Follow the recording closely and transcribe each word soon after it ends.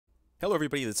Hello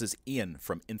everybody, this is Ian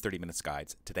from In 30 Minutes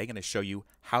Guides. Today I'm going to show you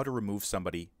how to remove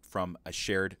somebody from a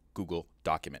shared Google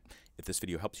document. If this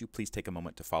video helps you, please take a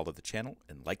moment to follow the channel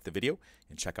and like the video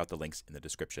and check out the links in the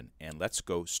description. And let's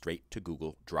go straight to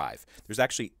Google Drive. There's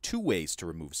actually two ways to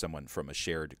remove someone from a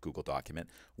shared Google document.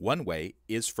 One way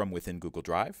is from within Google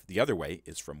Drive. The other way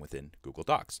is from within Google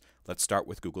Docs. Let's start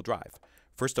with Google Drive.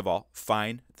 First of all,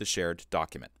 find the shared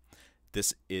document.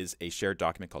 This is a shared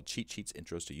document called Cheat Sheets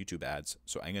Intros to YouTube Ads.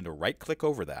 So I'm going to right click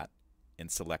over that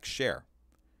and select Share.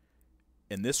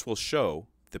 And this will show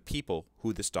the people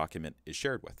who this document is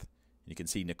shared with. You can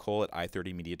see Nicole at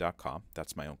i30media.com.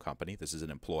 That's my own company. This is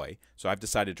an employee. So I've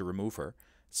decided to remove her.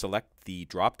 Select the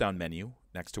drop-down menu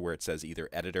next to where it says either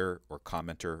editor or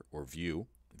commenter or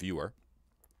viewer,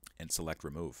 and select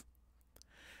remove.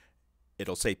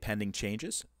 It'll say pending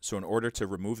changes. So in order to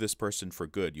remove this person for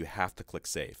good, you have to click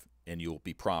save. And you'll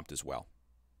be prompt as well.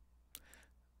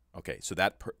 Okay, so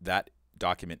that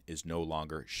document is no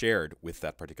longer shared with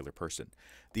that particular person.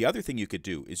 The other thing you could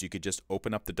do is you could just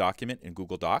open up the document in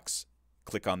Google Docs,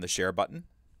 click on the share button,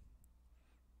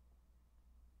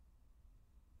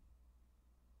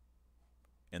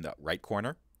 in the right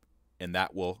corner, and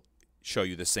that will show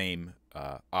you the same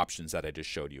options that I just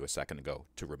showed you a second ago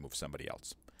to remove somebody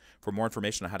else. For more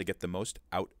information on how to get the most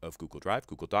out of Google Drive,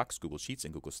 Google Docs, Google Sheets,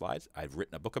 and Google Slides, I've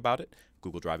written a book about it,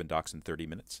 Google Drive and Docs in 30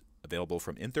 Minutes, available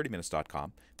from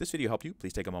in30minutes.com. If this video helped you,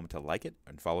 please take a moment to like it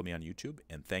and follow me on YouTube,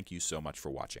 and thank you so much for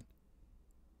watching.